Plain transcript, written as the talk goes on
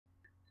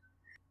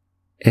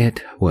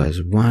It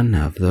was one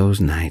of those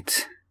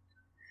nights.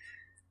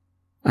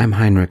 I'm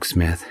Heinrich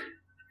Smith.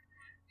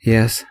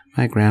 Yes,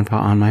 my grandpa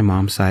on my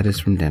mom's side is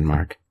from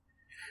Denmark.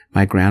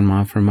 My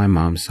grandma from my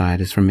mom's side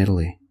is from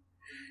Italy.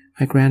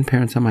 My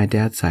grandparents on my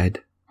dad's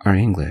side are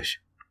English.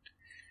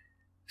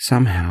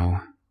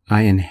 Somehow,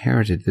 I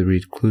inherited the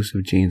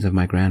reclusive genes of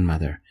my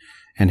grandmother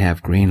and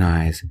have green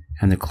eyes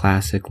and the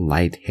classic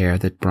light hair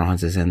that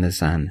bronzes in the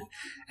sun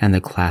and the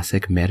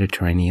classic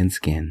Mediterranean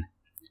skin.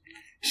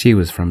 She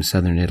was from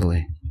southern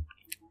Italy.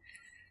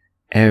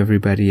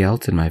 Everybody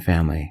else in my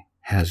family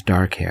has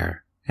dark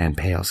hair and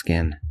pale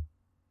skin.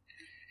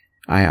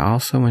 I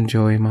also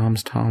enjoy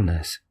Mom's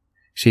tallness.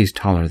 She's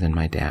taller than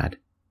my dad.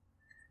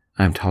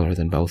 I'm taller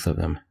than both of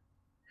them.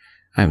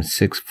 I'm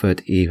 6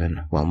 foot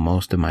even, while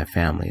most of my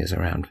family is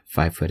around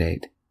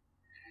 5'8".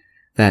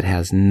 That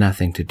has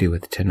nothing to do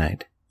with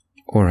tonight,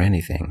 or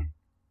anything.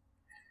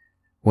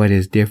 What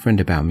is different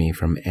about me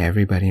from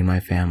everybody in my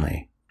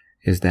family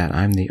is that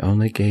I'm the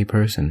only gay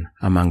person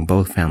among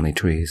both family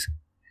trees.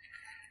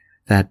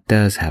 That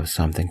does have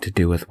something to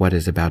do with what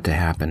is about to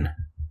happen.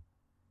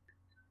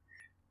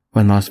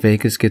 When Las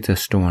Vegas gets a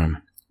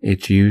storm,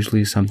 it's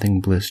usually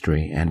something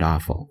blistery and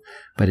awful,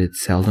 but it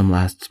seldom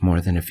lasts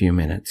more than a few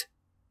minutes.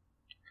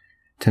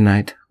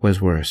 Tonight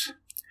was worse.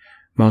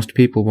 Most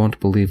people won't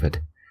believe it,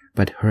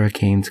 but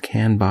hurricanes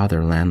can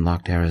bother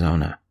landlocked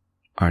Arizona,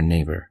 our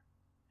neighbor.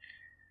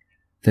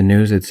 The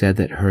news had said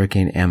that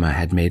Hurricane Emma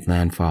had made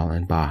landfall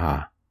in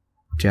Baja,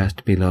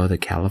 just below the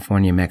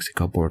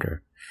California-Mexico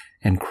border,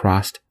 and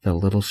crossed the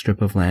little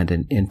strip of land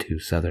and into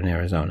southern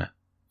Arizona.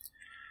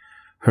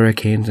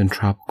 Hurricanes and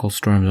tropical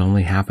storms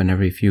only happen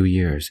every few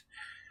years,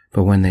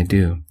 but when they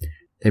do,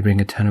 they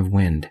bring a ton of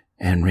wind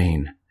and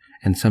rain,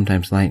 and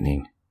sometimes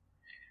lightning.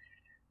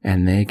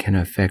 And they can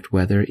affect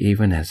weather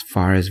even as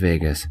far as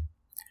Vegas.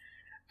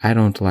 I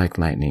don't like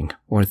lightning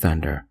or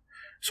thunder,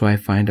 so I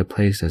find a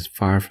place as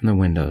far from the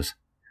windows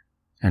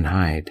and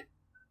hide.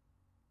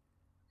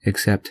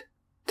 Except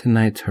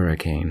tonight's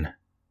hurricane.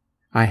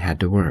 I had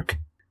to work.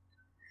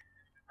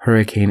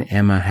 Hurricane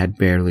Emma had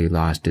barely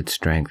lost its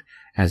strength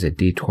as it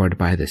detoured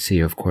by the Sea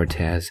of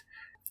Cortez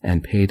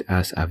and paid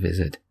us a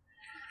visit.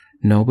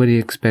 Nobody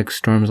expects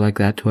storms like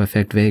that to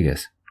affect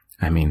Vegas.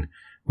 I mean,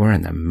 we're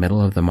in the middle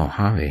of the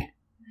Mojave.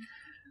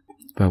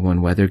 But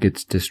when weather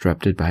gets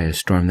disrupted by a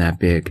storm that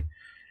big,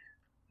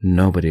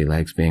 nobody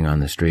likes being on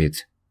the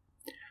streets.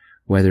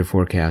 Weather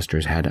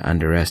forecasters had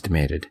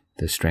underestimated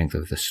the strength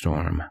of the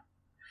storm.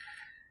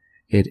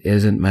 It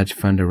isn't much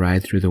fun to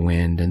ride through the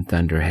wind and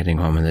thunder heading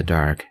home in the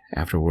dark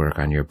after work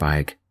on your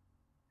bike.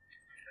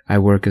 I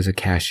work as a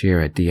cashier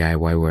at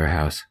DIY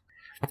Warehouse,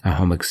 a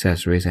home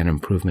accessories and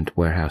improvement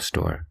warehouse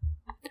store.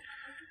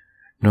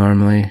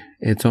 Normally,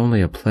 it's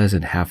only a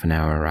pleasant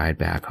half-an-hour ride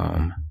back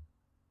home.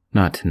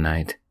 Not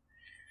tonight.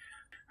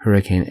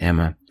 Hurricane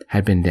Emma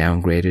had been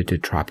downgraded to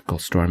Tropical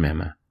Storm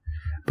Emma,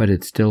 but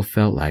it still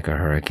felt like a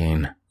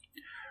hurricane.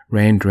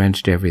 Rain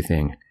drenched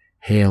everything,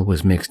 hail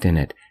was mixed in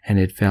it, and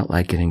it felt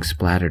like getting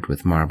splattered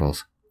with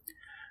marbles.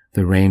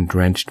 The rain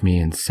drenched me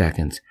in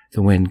seconds,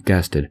 the wind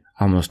gusted,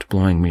 almost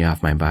blowing me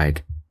off my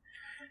bike.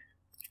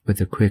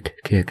 With a quick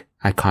kick,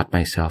 I caught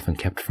myself and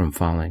kept from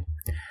falling.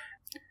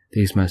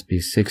 These must be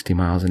 60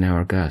 miles an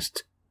hour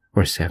gusts,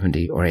 or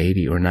 70, or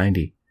 80, or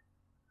 90.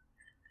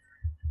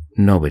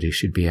 Nobody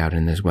should be out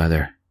in this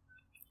weather.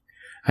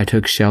 I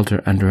took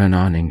shelter under an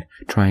awning,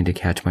 trying to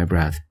catch my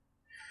breath.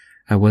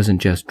 I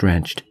wasn't just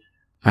drenched.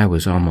 I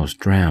was almost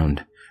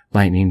drowned.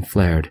 Lightning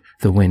flared.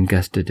 The wind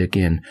gusted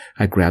again.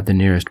 I grabbed the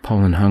nearest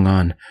pole and hung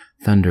on.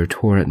 Thunder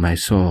tore at my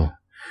soul.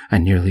 I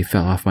nearly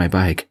fell off my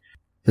bike.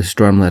 The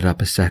storm let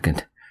up a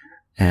second,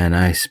 and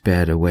I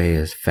sped away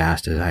as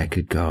fast as I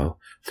could go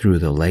through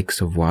the lakes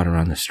of water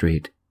on the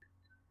street.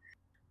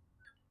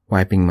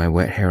 Wiping my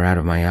wet hair out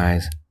of my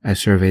eyes, I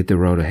surveyed the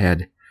road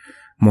ahead.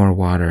 More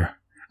water.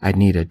 I'd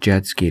need a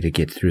jet ski to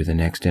get through the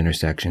next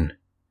intersection.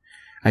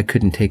 I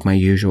couldn't take my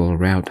usual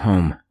route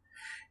home.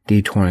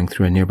 Detouring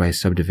through a nearby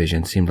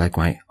subdivision seemed like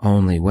my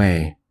only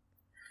way.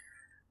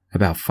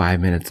 About 5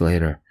 minutes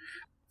later,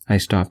 I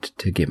stopped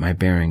to get my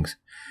bearings.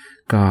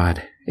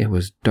 God, it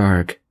was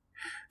dark.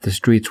 The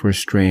streets were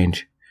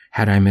strange.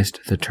 Had I missed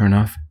the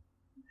turnoff?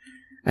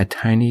 A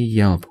tiny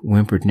yelp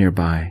whimpered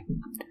nearby.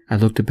 I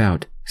looked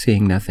about,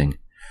 seeing nothing.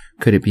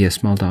 Could it be a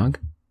small dog?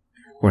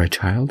 Or a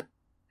child?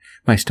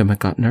 My stomach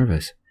got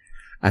nervous.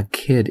 A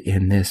kid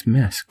in this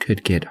mess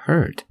could get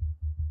hurt.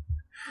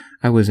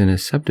 I was in a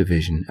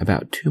subdivision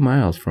about 2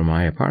 miles from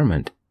my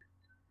apartment.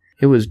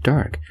 It was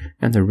dark,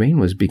 and the rain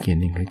was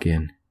beginning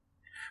again.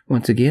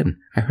 Once again,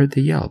 I heard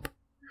the yelp.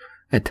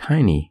 A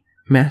tiny,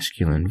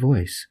 masculine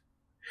voice.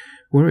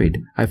 Worried,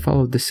 I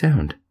followed the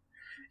sound.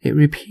 It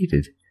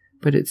repeated,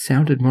 but it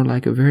sounded more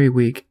like a very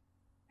weak,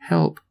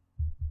 "Help."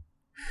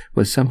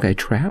 Was some guy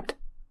trapped?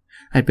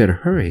 I'd better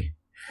hurry.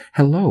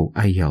 "Hello,"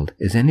 I yelled.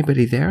 "Is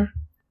anybody there?"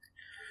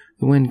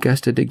 The wind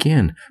gusted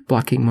again,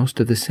 blocking most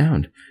of the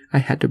sound. I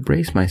had to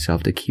brace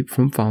myself to keep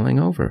from falling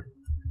over.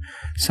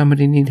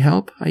 "Somebody need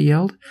help?" I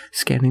yelled,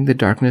 scanning the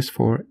darkness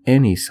for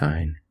any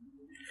sign.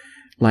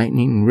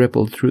 Lightning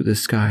rippled through the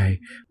sky,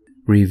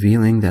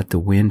 revealing that the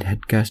wind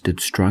had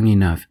gusted strong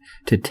enough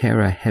to tear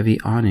a heavy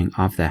awning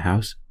off the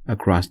house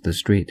across the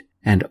street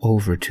and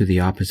over to the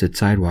opposite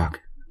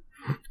sidewalk.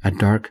 A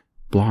dark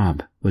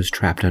blob was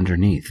trapped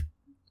underneath.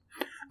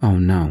 Oh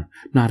no,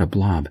 not a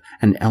blob,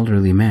 an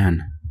elderly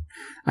man.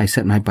 I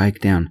set my bike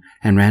down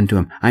and ran to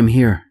him. "I'm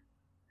here."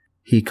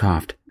 He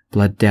coughed.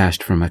 Blood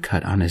dashed from a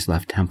cut on his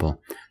left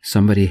temple.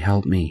 "Somebody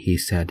help me," he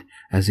said,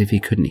 as if he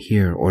couldn't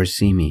hear or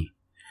see me.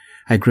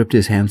 I gripped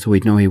his hand so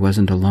he'd know he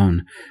wasn't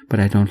alone, but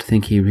I don't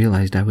think he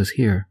realized I was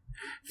here.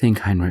 "Think,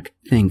 Heinrich,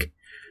 think."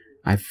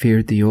 I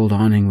feared the old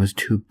awning was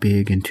too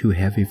big and too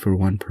heavy for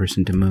one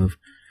person to move.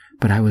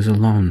 But I was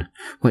alone.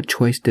 What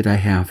choice did I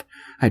have?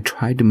 I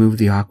tried to move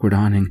the awkward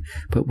awning,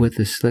 but with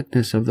the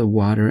slickness of the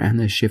water and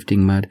the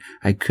shifting mud,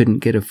 I couldn't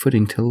get a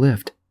footing to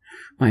lift.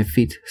 My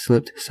feet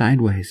slipped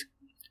sideways.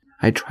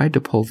 I tried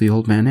to pull the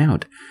old man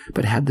out,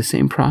 but had the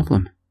same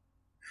problem.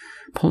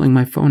 Pulling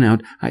my phone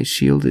out, I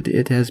shielded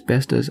it as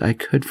best as I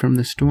could from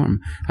the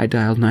storm. I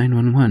dialed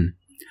 911.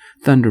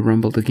 Thunder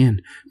rumbled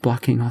again,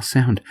 blocking all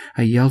sound.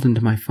 I yelled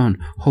into my phone,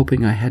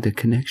 hoping I had a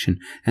connection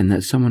and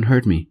that someone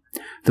heard me.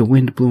 The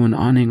wind blew an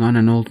awning on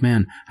an old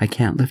man. I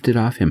can't lift it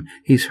off him.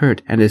 He's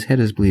hurt and his head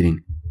is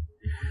bleeding.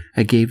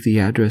 I gave the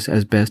address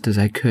as best as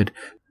I could,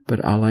 but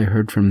all I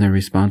heard from their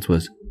response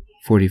was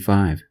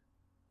 45.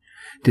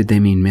 Did they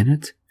mean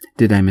minutes?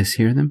 Did I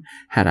mishear them?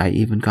 Had I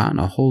even gotten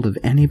a hold of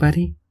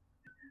anybody?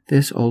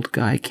 This old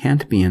guy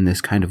can't be in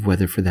this kind of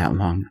weather for that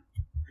long.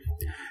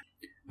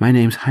 "My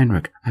name's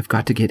Heinrich. I've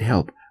got to get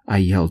help," I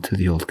yelled to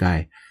the old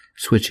guy,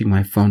 switching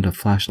my phone to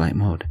flashlight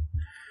mode.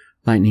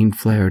 Lightning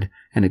flared.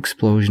 An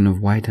explosion of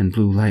white and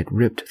blue light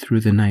ripped through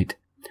the night.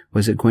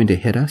 Was it going to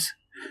hit us?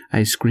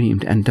 I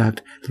screamed and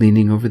ducked,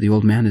 leaning over the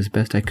old man as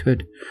best I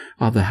could.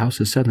 All the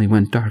houses suddenly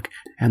went dark,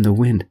 and the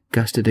wind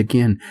gusted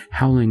again,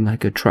 howling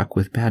like a truck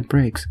with bad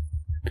brakes.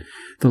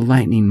 The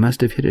lightning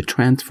must have hit a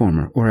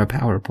transformer or a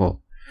power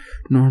pole.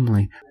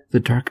 Normally, the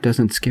dark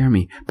doesn't scare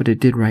me, but it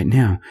did right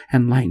now,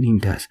 and lightning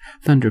does.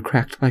 Thunder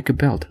cracked like a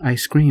belt. I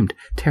screamed,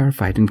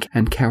 terrified,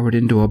 and cowered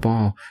into a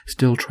ball,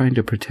 still trying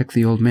to protect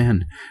the old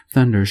man.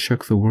 Thunder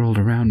shook the world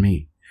around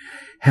me.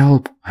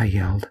 "Help!" I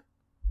yelled.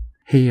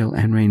 Hail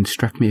and rain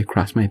struck me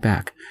across my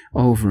back,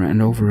 over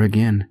and over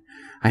again.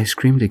 I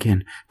screamed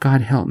again.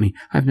 "God help me.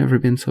 I've never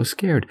been so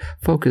scared.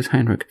 Focus,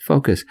 Heinrich,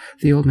 focus.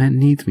 The old man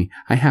needs me.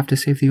 I have to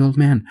save the old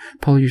man.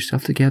 Pull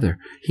yourself together.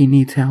 He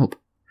needs help."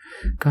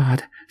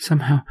 God,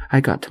 somehow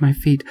I got to my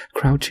feet,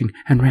 crouching,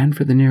 and ran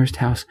for the nearest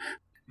house.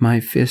 My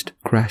fist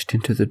crashed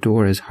into the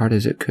door as hard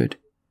as it could.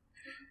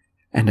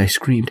 And I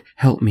screamed,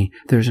 "Help me.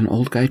 There's an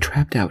old guy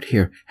trapped out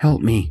here.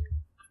 Help me."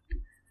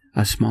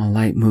 A small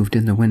light moved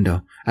in the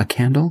window. A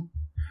candle?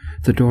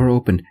 The door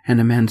opened,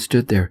 and a man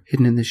stood there,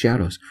 hidden in the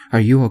shadows.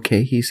 "Are you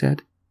okay?" he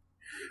said.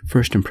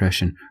 First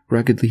impression,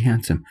 ruggedly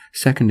handsome.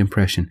 Second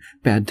impression,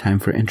 bad time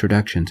for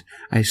introductions.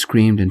 I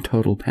screamed in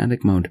total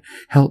panic mode,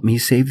 "Help me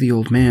save the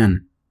old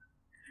man."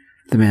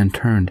 The man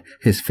turned,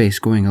 his face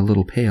going a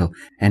little pale,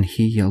 and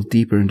he yelled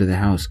deeper into the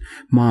house,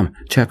 "Mom,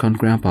 check on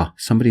Grandpa.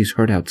 Somebody's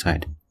hurt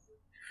outside."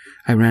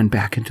 I ran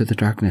back into the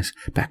darkness,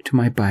 back to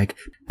my bike,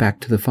 back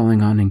to the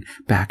falling awning,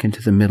 back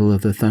into the middle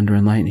of the thunder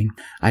and lightning.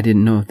 I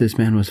didn't know if this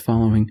man was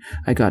following.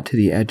 I got to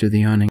the edge of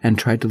the awning and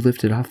tried to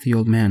lift it off the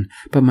old man,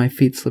 but my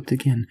feet slipped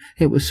again.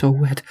 It was so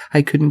wet,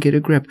 I couldn't get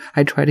a grip.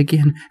 I tried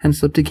again and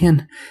slipped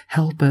again.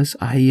 "Help us,"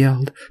 I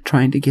yelled,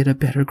 trying to get a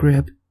better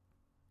grip.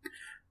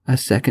 A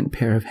second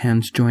pair of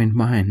hands joined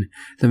mine,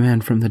 the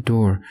man from the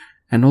door.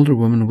 An older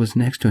woman was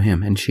next to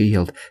him, and she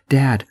yelled,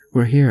 "Dad,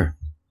 we're here."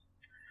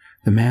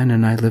 The man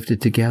and I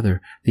lifted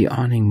together. The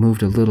awning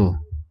moved a little.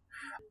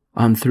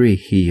 "On 3,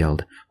 he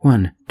yelled.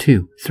 1,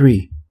 2,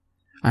 3.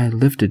 I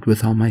lifted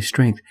with all my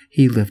strength.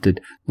 He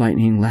lifted.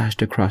 Lightning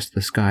lashed across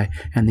the sky,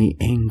 and the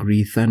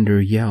angry thunder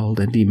yelled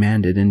and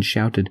demanded and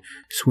shouted,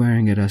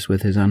 swearing at us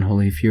with his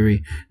unholy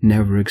fury,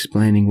 never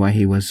explaining why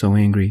he was so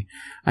angry.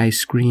 I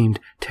screamed,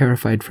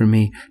 terrified for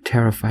me,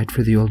 terrified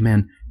for the old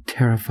man,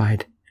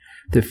 terrified.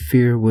 The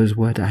fear was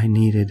what I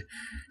needed.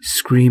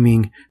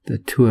 Screaming, the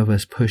two of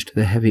us pushed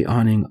the heavy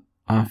awning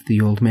off the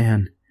old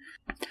man.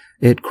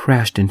 It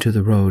crashed into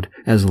the road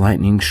as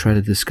lightning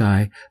shredded the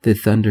sky. The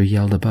thunder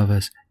yelled above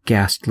us,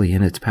 ghastly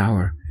in its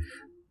power.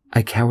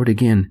 I cowered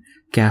again,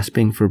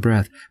 gasping for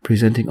breath,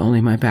 presenting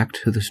only my back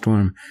to the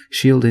storm,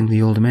 shielding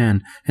the old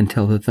man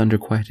until the thunder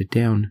quieted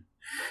down.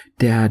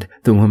 "Dad,"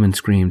 the woman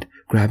screamed,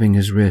 grabbing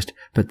his wrist,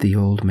 but the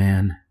old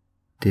man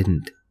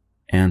didn't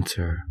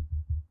answer.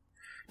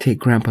 "Take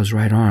Grandpa's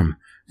right arm,"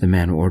 the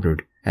man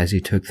ordered as he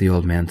took the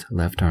old man's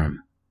left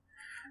arm.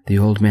 The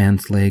old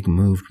man's leg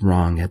moved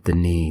wrong at the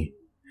knee.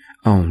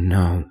 Oh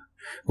no,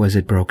 was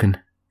it broken?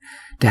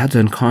 "Dad's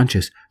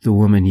unconscious," the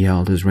woman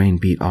yelled as rain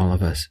beat all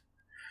of us.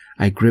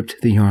 I gripped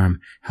the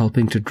arm,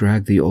 helping to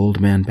drag the old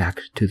man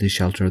back to the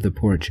shelter of the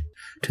porch,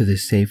 to the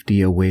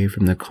safety away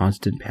from the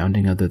constant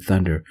pounding of the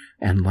thunder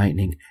and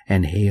lightning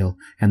and hail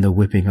and the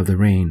whipping of the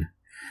rain.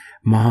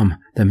 "Mom,"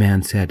 the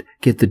man said,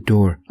 "get the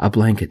door, a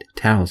blanket,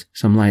 towels,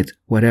 some lights,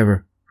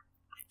 whatever."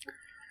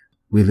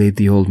 We laid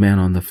the old man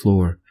on the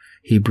floor.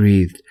 He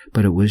breathed,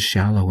 but it was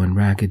shallow and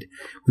ragged.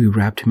 We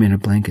wrapped him in a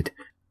blanket,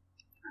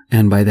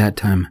 and by that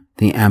time,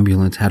 the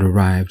ambulance had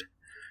arrived.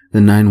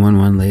 The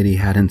 911 lady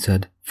hadn't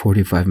said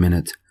 45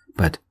 minutes,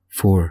 but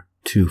 4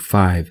 to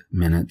 5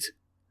 minutes.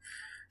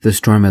 The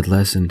storm had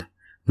lessened.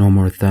 No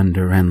more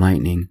thunder and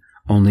lightning,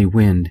 only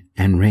wind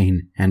and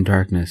rain and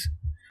darkness.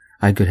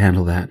 I could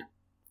handle that.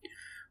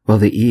 Well,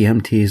 the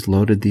EMTs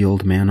loaded the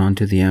old man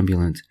onto the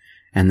ambulance,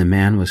 and the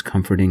man was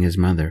comforting his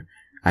mother.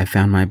 I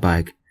found my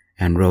bike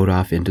and rode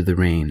off into the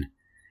rain.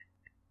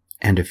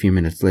 And a few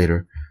minutes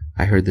later,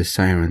 I heard the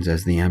sirens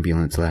as the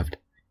ambulance left.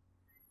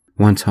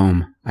 Once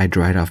home, I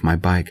dried off my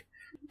bike,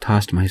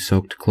 tossed my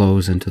soaked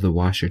clothes into the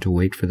washer to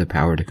wait for the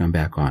power to come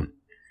back on,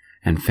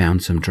 and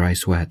found some dry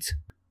sweats.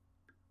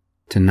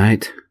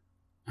 Tonight,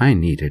 I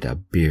needed a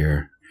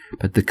beer,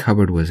 but the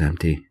cupboard was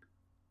empty.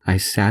 I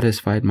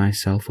satisfied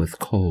myself with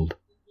cold,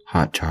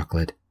 hot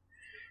chocolate.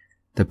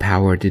 The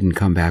power didn't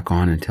come back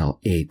on until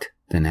 8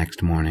 the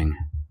next morning.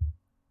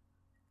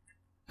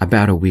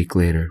 About a week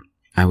later,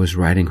 I was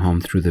riding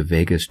home through the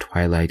Vegas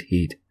twilight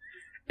heat,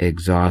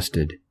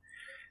 exhausted.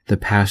 The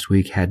past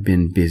week had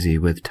been busy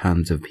with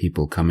tons of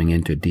people coming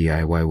into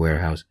DIY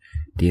Warehouse,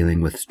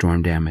 dealing with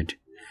storm damage.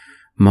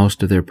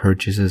 Most of their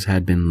purchases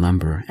had been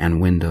lumber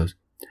and windows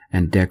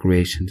and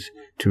decorations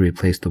to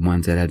replace the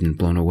ones that had been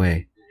blown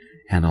away,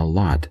 and a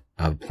lot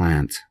of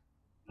plants.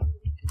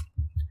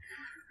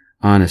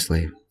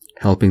 Honestly,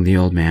 helping the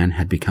old man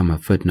had become a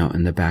footnote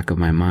in the back of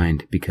my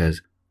mind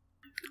because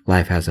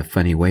life has a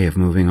funny way of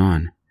moving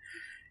on.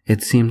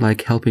 It seemed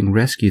like helping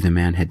rescue the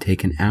man had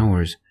taken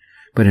hours,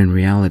 but in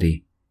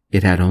reality,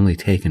 it had only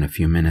taken a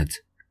few minutes.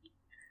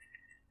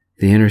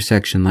 The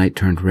intersection light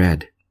turned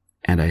red,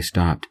 and I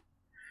stopped.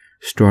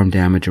 Storm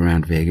damage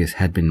around Vegas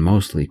had been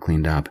mostly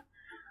cleaned up,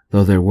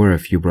 though there were a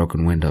few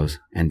broken windows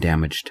and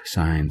damaged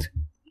signs.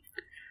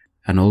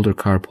 An older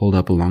car pulled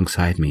up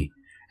alongside me,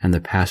 and the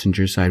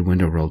passenger side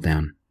window rolled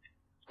down.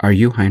 "Are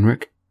you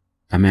Heinrich?"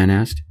 a man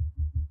asked.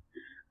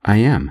 "I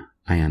am,"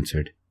 I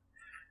answered.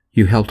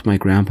 "You helped my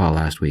grandpa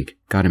last week.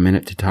 Got a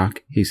minute to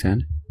talk?" he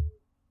said.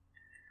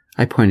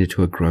 I pointed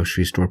to a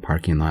grocery store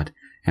parking lot,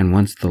 and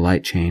once the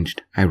light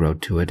changed, I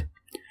rode to it.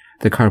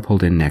 The car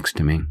pulled in next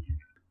to me.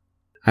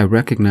 I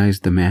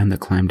recognized the man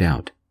that climbed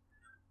out.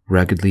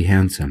 Ruggedly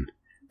handsome,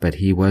 but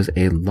he was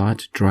a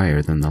lot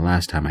drier than the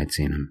last time I'd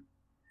seen him.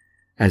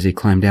 As he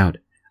climbed out,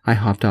 I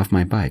hopped off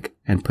my bike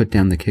and put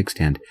down the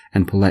kickstand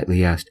and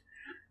politely asked,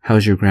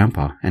 "How's your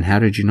grandpa, and how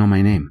did you know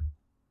my name?"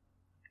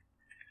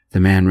 The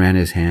man ran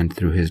his hand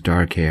through his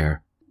dark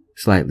hair,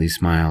 slightly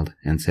smiled,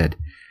 and said,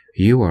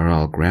 "You are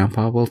all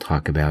Grandpa will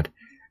talk about.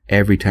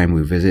 Every time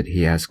we visit,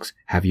 he asks,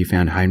 'Have you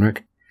found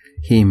Heinrich?'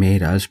 He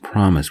made us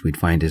promise we'd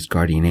find his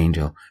guardian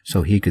angel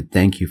so he could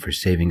thank you for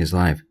saving his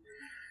life.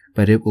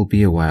 But it will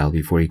be a while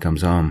before he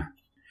comes home.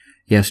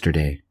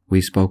 Yesterday, we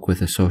spoke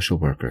with a social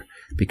worker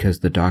because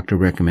the doctor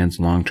recommends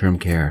long-term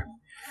care.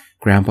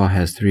 Grandpa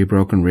has 3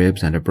 broken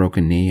ribs and a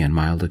broken knee and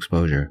mild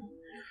exposure.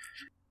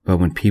 But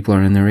when people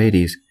are in their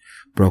 80s,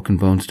 broken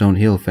bones don't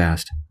heal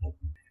fast."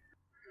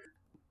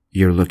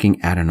 "You're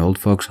looking at an old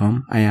folks'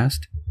 home?" I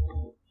asked.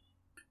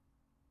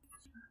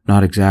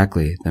 "Not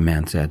exactly," the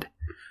man said.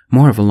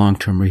 "More of a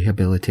long-term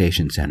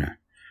rehabilitation center.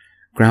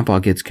 Grandpa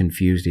gets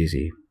confused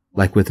easy,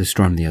 like with the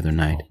storm the other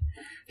night.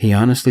 He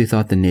honestly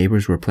thought the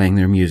neighbors were playing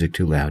their music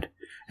too loud,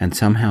 and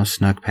somehow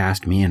snuck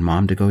past me and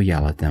Mom to go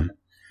yell at them.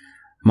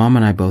 Mom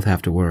and I both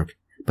have to work,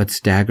 but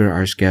stagger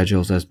our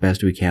schedules as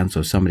best we can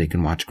so somebody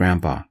can watch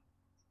Grandpa."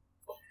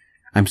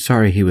 "I'm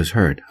sorry he was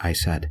hurt," I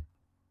said.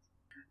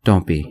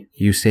 "Don't be.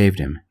 You saved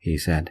him," he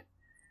said.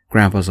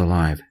 "Grandpa's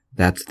alive.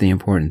 That's the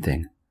important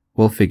thing.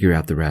 We'll figure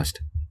out the rest."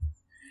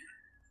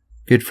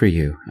 "Good for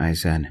you," I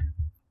said.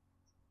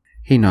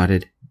 He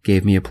nodded,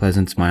 gave me a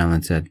pleasant smile,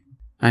 and said,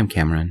 "I'm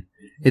Cameron.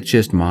 It's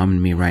just Mom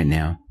and me right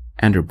now,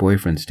 and her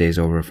boyfriend stays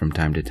over from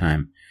time to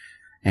time.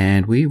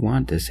 And we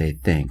want to say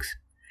thanks.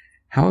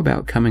 How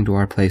about coming to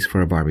our place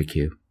for a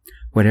barbecue?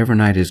 Whatever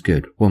night is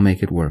good, we'll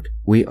make it work.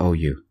 We owe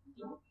you."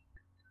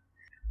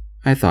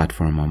 I thought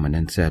for a moment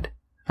and said,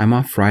 "I'm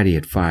off Friday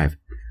at 5.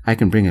 I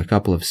can bring a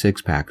couple of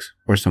 6-packs,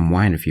 or some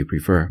wine if you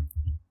prefer."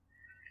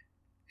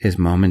 His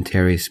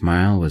momentary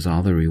smile was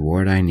all the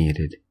reward I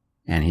needed,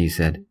 and he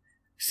said,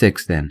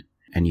 "6 then,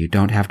 and you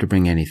don't have to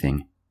bring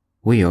anything.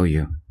 We owe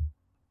you."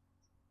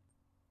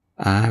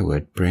 I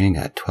would bring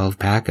a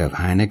 12-pack of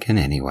Heineken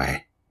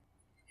anyway.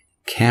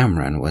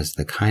 Cameron was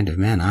the kind of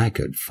man I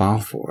could fall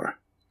for.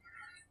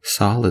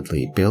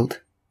 Solidly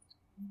built,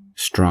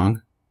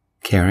 strong,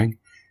 caring,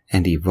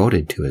 and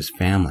devoted to his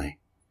family.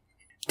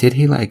 Did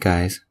he like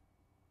guys?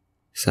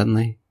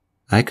 Suddenly,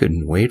 I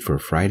couldn't wait for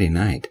Friday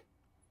night.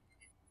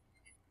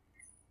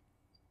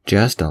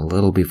 Just a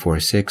little before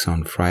 6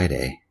 on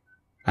Friday,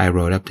 I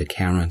rode up to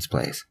Cameron's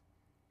place,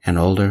 an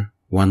older,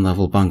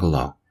 one-level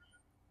bungalow,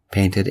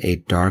 painted a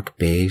dark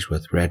beige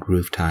with red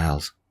roof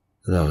tiles,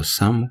 though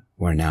some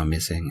were now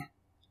missing.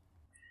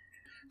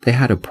 They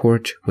had a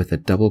porch with a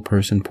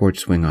double-person porch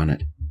swing on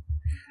it,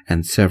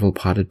 and several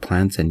potted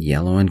plants and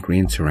yellow and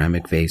green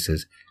ceramic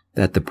vases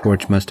that the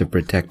porch must have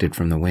protected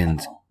from the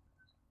winds.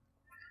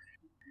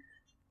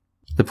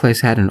 The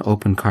place had an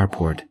open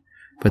carport,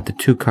 but the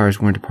 2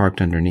 cars weren't parked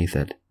underneath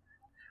it.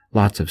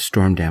 Lots of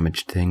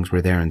storm-damaged things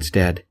were there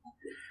instead.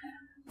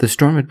 The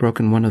storm had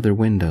broken one of their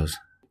windows,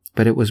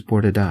 but it was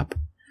boarded up.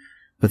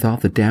 With all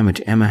the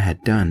damage Emma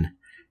had done,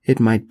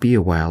 it might be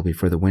a while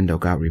before the window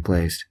got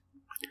replaced.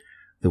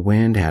 The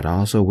wind had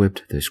also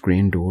whipped the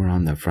screen door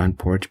on the front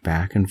porch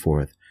back and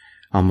forth,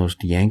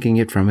 almost yanking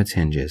it from its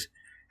hinges,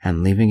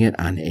 and leaving it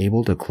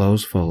unable to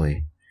close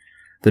fully.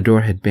 The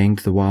door had banged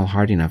the wall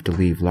hard enough to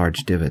leave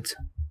large divots.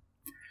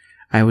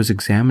 I was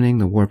examining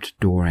the warped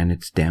door and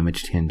its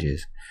damaged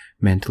hinges,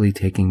 mentally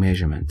taking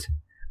measurements,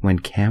 when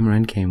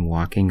Cameron came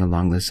walking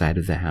along the side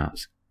of the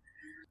house.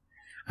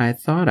 "I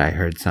thought I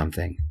heard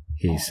something,"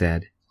 he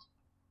said.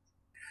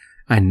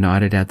 I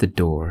nodded at the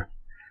door.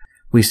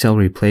 "We sell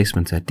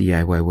replacements at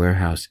DIY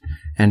Warehouse,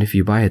 and if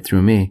you buy it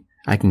through me,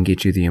 I can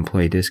get you the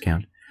employee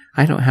discount.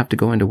 I don't have to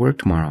go into work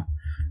tomorrow.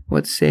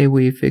 What say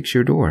we fix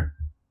your door?"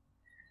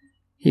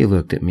 He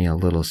looked at me a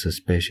little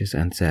suspicious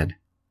and said,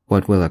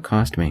 "What will it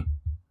cost me?"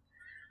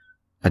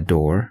 "A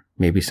door,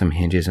 maybe some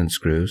hinges and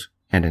screws,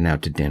 and an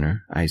out to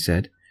dinner," I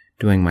said,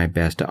 doing my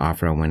best to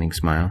offer a winning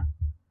smile.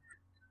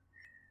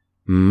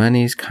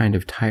 "Money's kind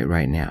of tight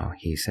right now,"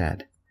 he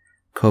said.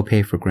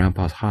 "Copay for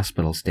Grandpa's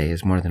hospital stay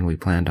is more than we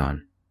planned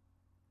on."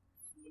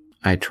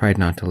 I tried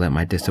not to let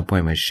my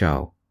disappointment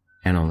show,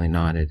 and only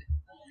nodded.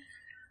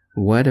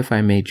 "What if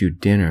I made you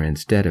dinner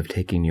instead of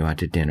taking you out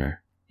to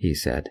dinner?" he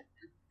said,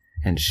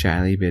 and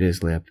shyly bit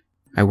his lip.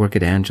 "I work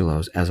at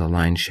Angelo's as a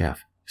line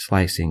chef,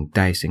 slicing,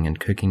 dicing, and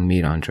cooking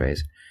meat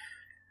entrees.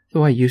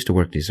 Though I used to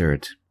work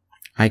desserts.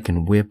 I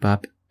can whip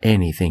up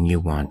anything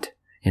you want.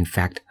 In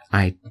fact,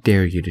 I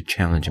dare you to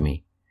challenge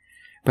me.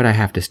 But I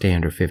have to stay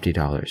under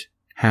 $50.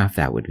 Half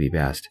that would be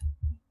best."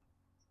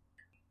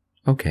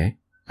 "Okay,"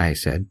 I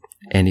said.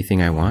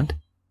 "Anything I want?"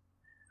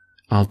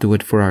 "I'll do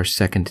it for our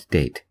second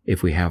date,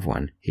 if we have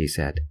one," he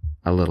said,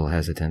 a little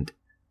hesitant.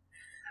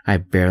 I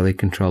barely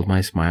controlled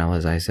my smile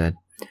as I said,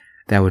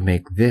 "That would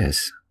make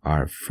this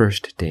our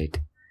first date.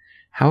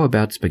 How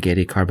about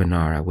spaghetti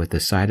carbonara with a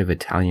side of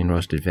Italian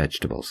roasted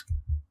vegetables?"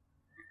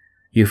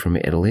 "You from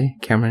Italy?"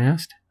 Cameron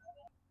asked.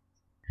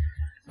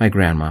 "My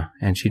grandma,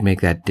 and she'd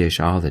make that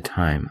dish all the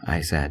time," I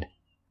said.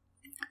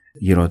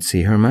 "You don't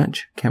see her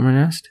much?" Cameron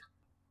asked.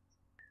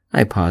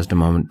 I paused a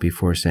moment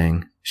before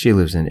saying, "She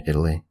lives in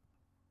Italy."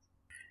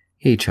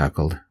 He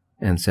chuckled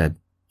and said,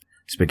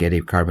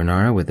 "Spaghetti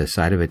carbonara with a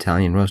side of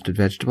Italian roasted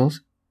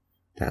vegetables?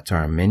 That's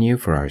our menu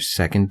for our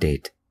second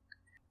date."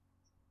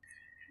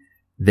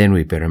 "Then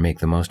we better make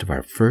the most of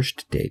our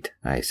first date,"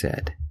 I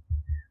said.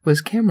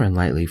 Was Cameron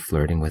lightly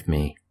flirting with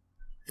me?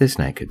 This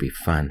night could be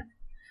fun.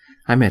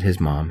 I met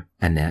his mom,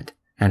 Annette,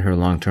 and her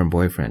long-term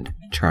boyfriend,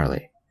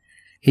 Charlie.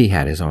 He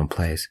had his own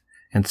place,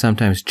 and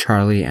sometimes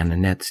Charlie and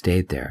Annette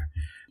stayed there,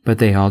 but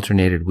they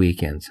alternated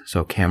weekends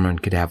so Cameron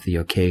could have the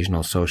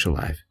occasional social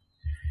life.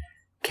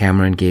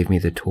 Cameron gave me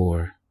the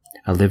tour.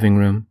 A living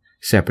room,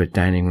 separate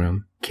dining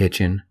room,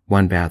 kitchen,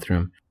 1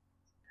 bathroom,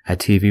 a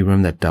TV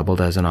room that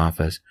doubled as an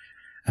office,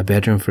 a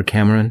bedroom for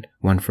Cameron,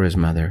 1 for his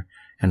mother,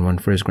 and 1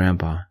 for his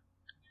grandpa.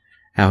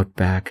 Out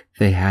back,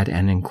 they had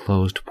an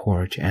enclosed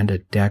porch and a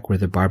deck where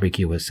the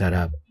barbecue was set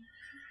up.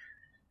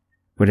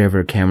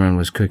 Whatever Cameron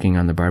was cooking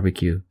on the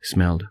barbecue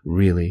smelled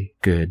really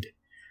good.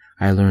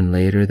 I learned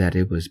later that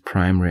it was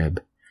prime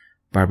rib,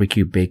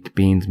 barbecue baked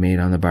beans made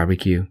on the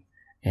barbecue,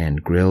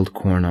 and grilled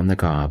corn on the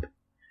cob.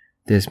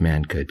 This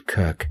man could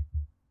cook.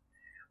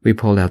 We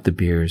pulled out the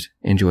beers,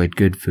 enjoyed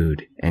good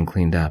food, and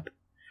cleaned up.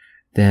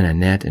 Then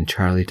Annette and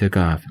Charlie took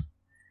off.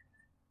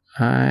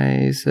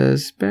 I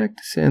suspect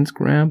since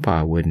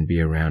Grandpa wouldn't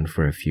be around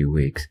for a few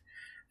weeks,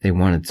 they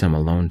wanted some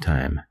alone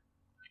time.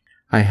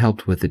 I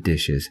helped with the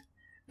dishes.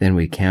 Then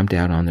we camped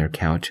out on their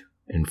couch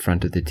in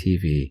front of the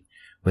TV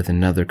with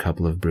another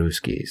couple of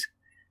brewskis,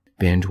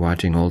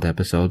 binge-watching old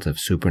episodes of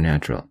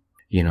Supernatural.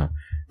 You know,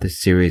 the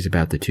series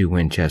about the 2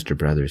 Winchester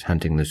brothers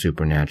hunting the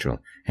supernatural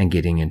and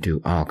getting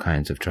into all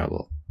kinds of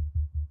trouble.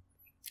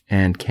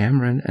 And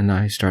Cameron and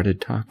I started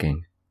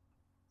talking.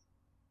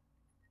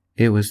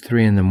 It was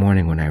 3 in the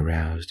morning when I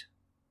roused,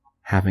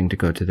 having to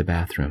go to the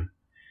bathroom.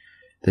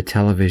 The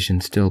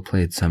television still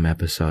played some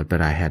episode,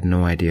 but I had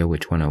no idea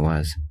which one it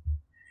was.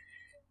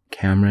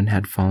 Cameron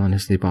had fallen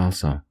asleep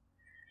also,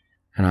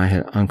 and I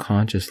had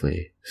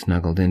unconsciously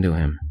snuggled into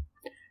him,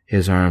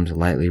 his arms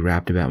lightly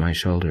wrapped about my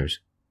shoulders.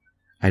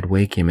 I'd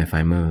wake him if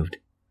I moved.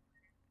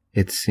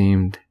 It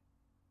seemed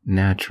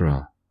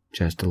natural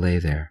just to lay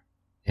there,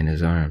 in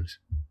his arms.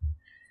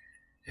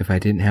 If I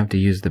didn't have to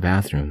use the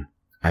bathroom,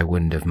 I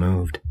wouldn't have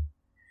moved.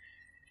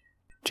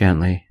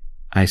 Gently,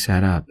 I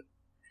sat up.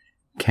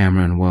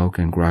 Cameron woke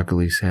and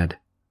groggily said,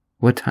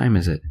 "What time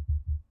is it?"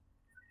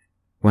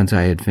 Once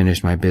I had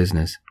finished my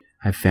business,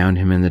 I found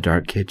him in the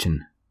dark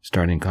kitchen,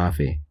 starting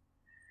coffee.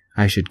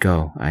 "I should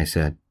go," I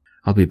said.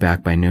 "I'll be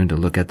back by noon to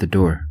look at the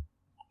door."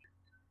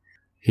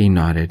 He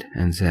nodded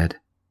and said,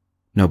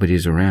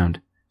 "Nobody's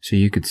around, so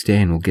you could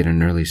stay and we'll get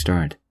an early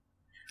start.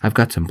 I've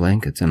got some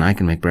blankets and I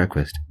can make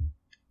breakfast."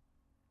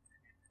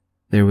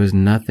 There was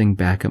nothing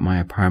back at my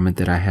apartment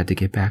that I had to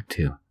get back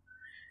to.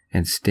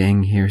 and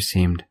staying here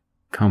seemed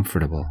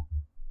comfortable.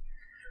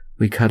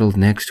 We cuddled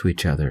next to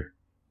each other,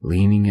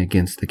 leaning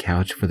against the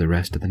couch for the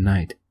rest of the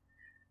night,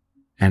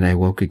 and I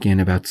woke again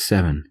about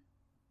 7,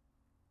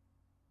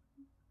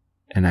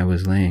 and I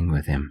was laying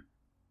with him.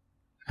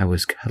 I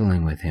was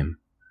cuddling with him,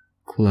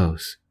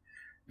 close,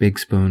 big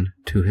spoon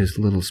to his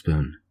little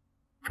spoon,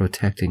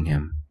 protecting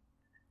him.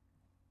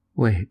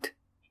 Wait,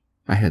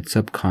 I had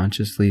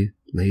subconsciously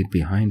laid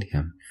behind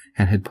him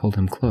and had pulled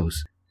him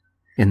close.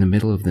 In the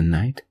middle of the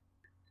night?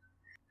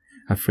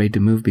 Afraid to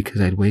move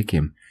because I'd wake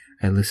him,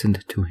 I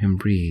listened to him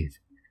breathe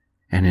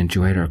and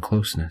enjoyed our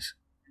closeness.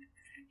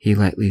 He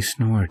lightly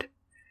snored,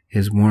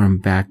 his warm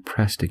back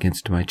pressed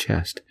against my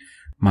chest,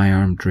 my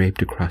arm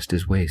draped across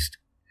his waist.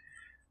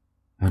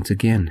 Once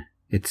again,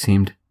 it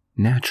seemed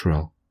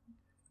natural,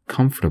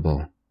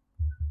 comfortable.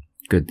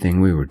 Good thing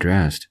we were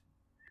dressed.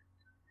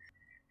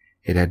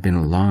 It had been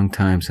a long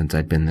time since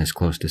I'd been this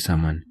close to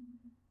someone,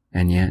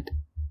 and yet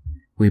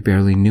we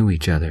barely knew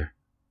each other.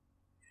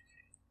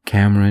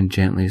 Cameron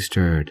gently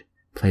stirred,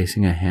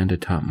 placing a hand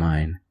atop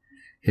mine.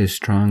 His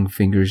strong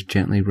fingers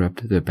gently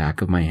rubbed the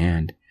back of my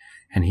hand,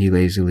 and he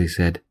lazily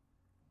said,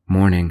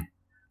 "Morning,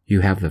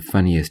 you have the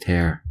funniest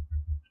hair."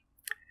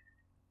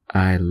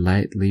 I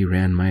lightly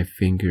ran my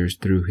fingers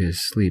through his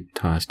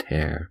sleep-tossed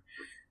hair,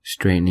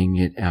 straightening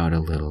it out a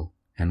little,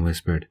 and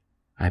whispered,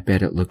 "I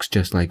bet it looks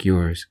just like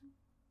yours."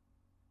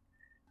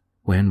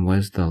 When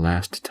was the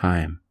last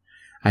time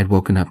I'd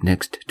woken up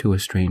next to a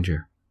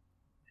stranger?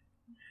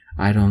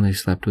 I'd only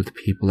slept with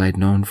people I'd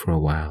known for a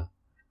while,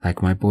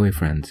 like my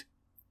boyfriends.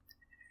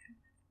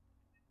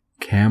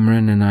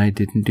 Cameron and I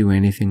didn't do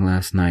anything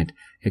last night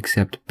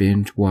except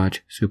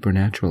binge-watch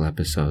Supernatural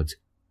episodes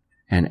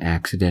and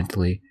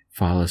accidentally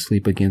fall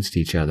asleep against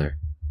each other.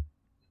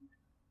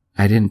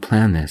 "I didn't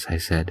plan this," I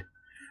said,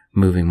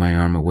 moving my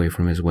arm away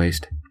from his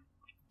waist.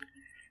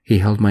 He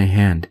held my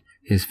hand,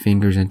 his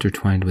fingers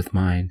intertwined with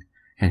mine,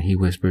 and he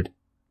whispered,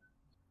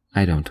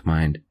 "I don't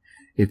mind.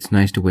 It's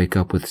nice to wake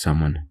up with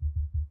someone."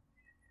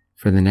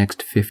 For the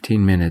next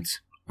 15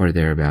 minutes, or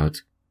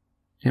thereabouts,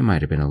 it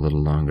might have been a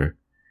little longer,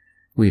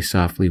 we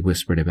softly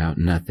whispered about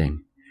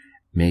nothing,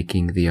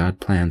 making the odd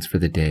plans for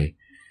the day,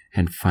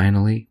 and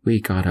finally we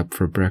got up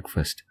for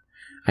breakfast.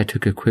 I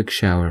took a quick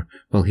shower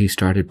while he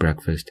started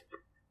breakfast,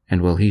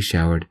 and while he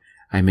showered,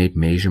 I made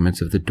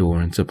measurements of the door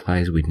and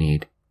supplies we'd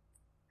need.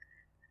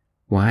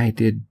 Why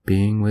did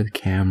being with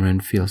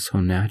Cameron feel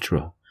so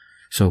natural,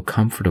 so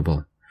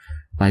comfortable,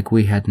 like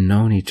we had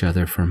known each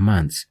other for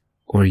months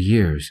or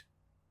years?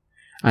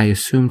 I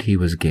assumed he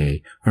was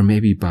gay or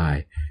maybe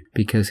bi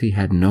because he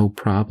had no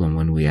problem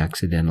when we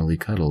accidentally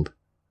cuddled.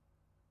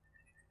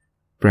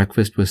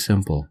 Breakfast was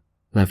simple: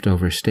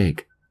 leftover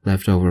steak,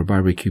 leftover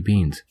barbecue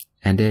beans,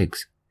 and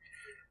eggs.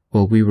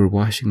 While we were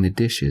washing the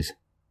dishes,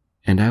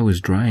 and I was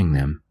drying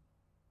them,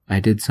 I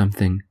did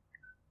something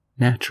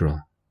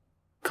natural,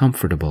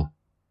 comfortable,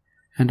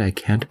 and I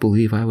can't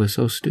believe I was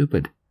so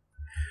stupid.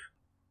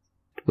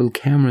 While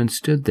Cameron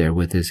stood there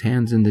with his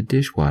hands in the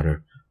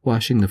dishwater,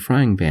 washing the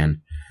frying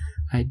pan,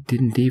 I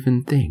didn't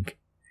even think.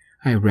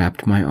 I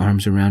wrapped my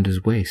arms around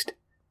his waist,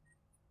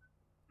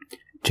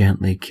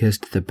 gently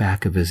kissed the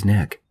back of his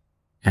neck,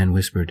 and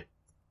whispered,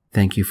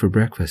 "Thank you for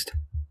breakfast."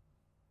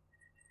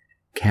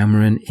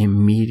 Cameron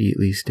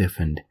immediately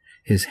stiffened.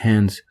 His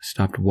hands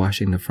stopped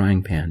washing the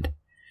frying pan.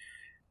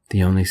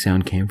 The only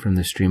sound came from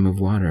the stream of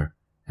water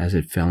as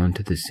it fell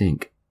into the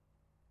sink.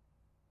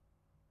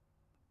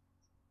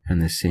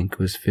 And the sink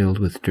was filled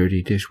with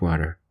dirty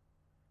dishwater,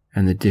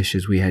 and the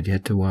dishes we had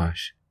yet to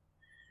wash.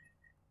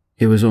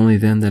 It was only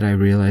then that I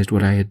realized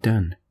what I had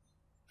done.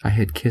 I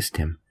had kissed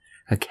him,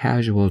 a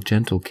casual,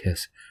 gentle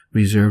kiss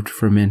reserved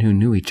for men who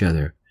knew each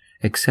other,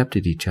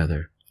 accepted each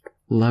other,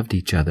 loved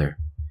each other.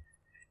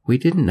 We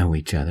didn't know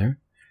each other,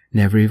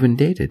 never even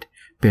dated,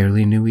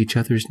 barely knew each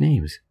other's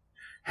names.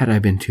 Had I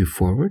been too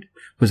forward?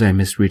 Was I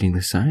misreading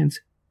the signs?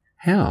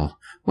 Hell,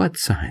 what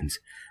signs?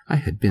 I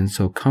had been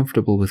so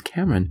comfortable with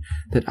Cameron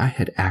that I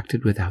had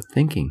acted without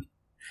thinking.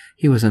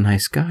 He was a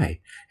nice guy,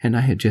 and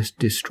I had just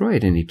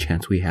destroyed any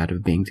chance we had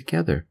of being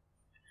together.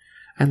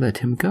 I let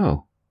him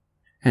go,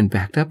 and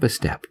backed up a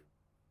step.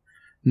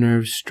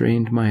 Nerves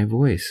strained my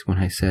voice when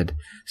I said,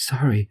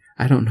 "Sorry,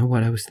 I don't know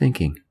what I was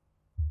thinking."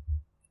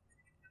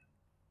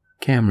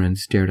 Cameron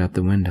stared out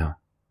the window,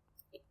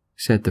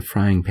 set the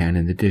frying pan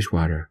in the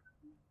dishwater,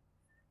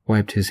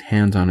 wiped his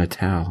hands on a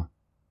towel,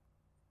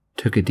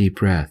 took a deep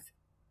breath,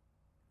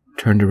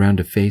 turned around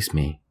to face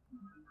me.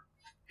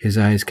 His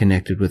eyes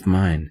connected with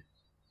mine.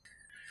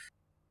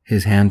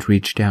 His hand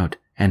reached out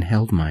and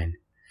held mine.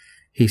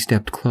 He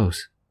stepped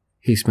close.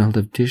 He smelled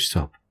of dish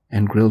soap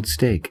and grilled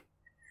steak.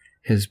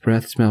 His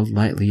breath smelled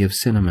lightly of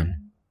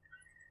cinnamon.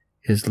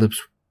 His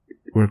lips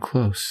were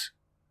close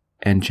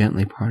and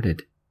gently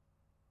parted.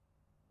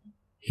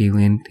 He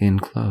leaned in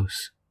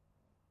close.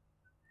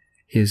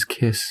 His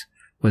kiss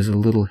was a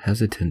little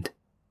hesitant,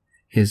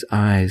 his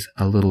eyes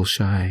a little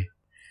shy,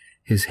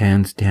 his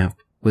hands damp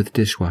with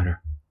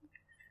dishwater.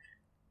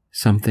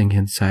 Something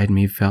inside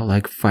me felt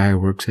like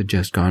fireworks had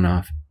just gone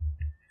off.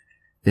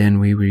 Then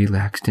we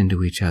relaxed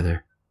into each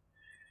other,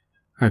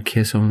 Our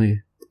kiss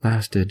only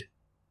lasted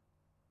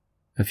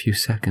a few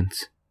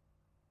seconds,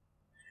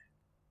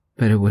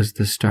 but it was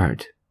the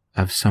start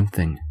of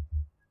something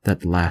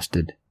that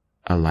lasted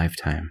a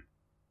lifetime.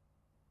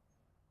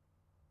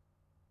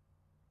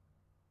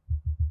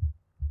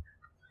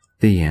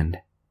 The end.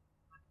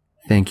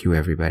 Thank you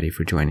everybody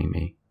for joining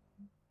me.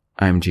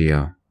 I'm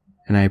Gio,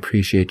 and I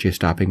appreciate you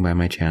stopping by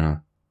my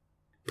channel.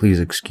 Please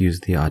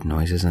excuse the odd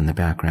noises in the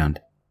background.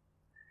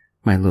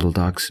 My little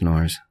dog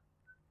snores.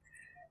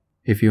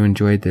 If you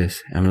enjoyed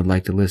this and would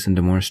like to listen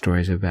to more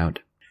stories about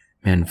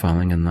men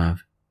falling in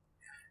love,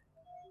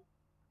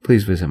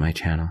 please visit my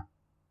channel.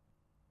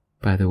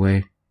 By the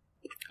way,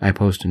 I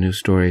post new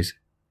stories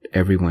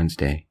every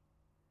Wednesday,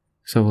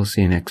 so we'll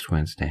see you next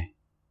Wednesday.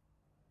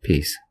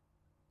 Peace.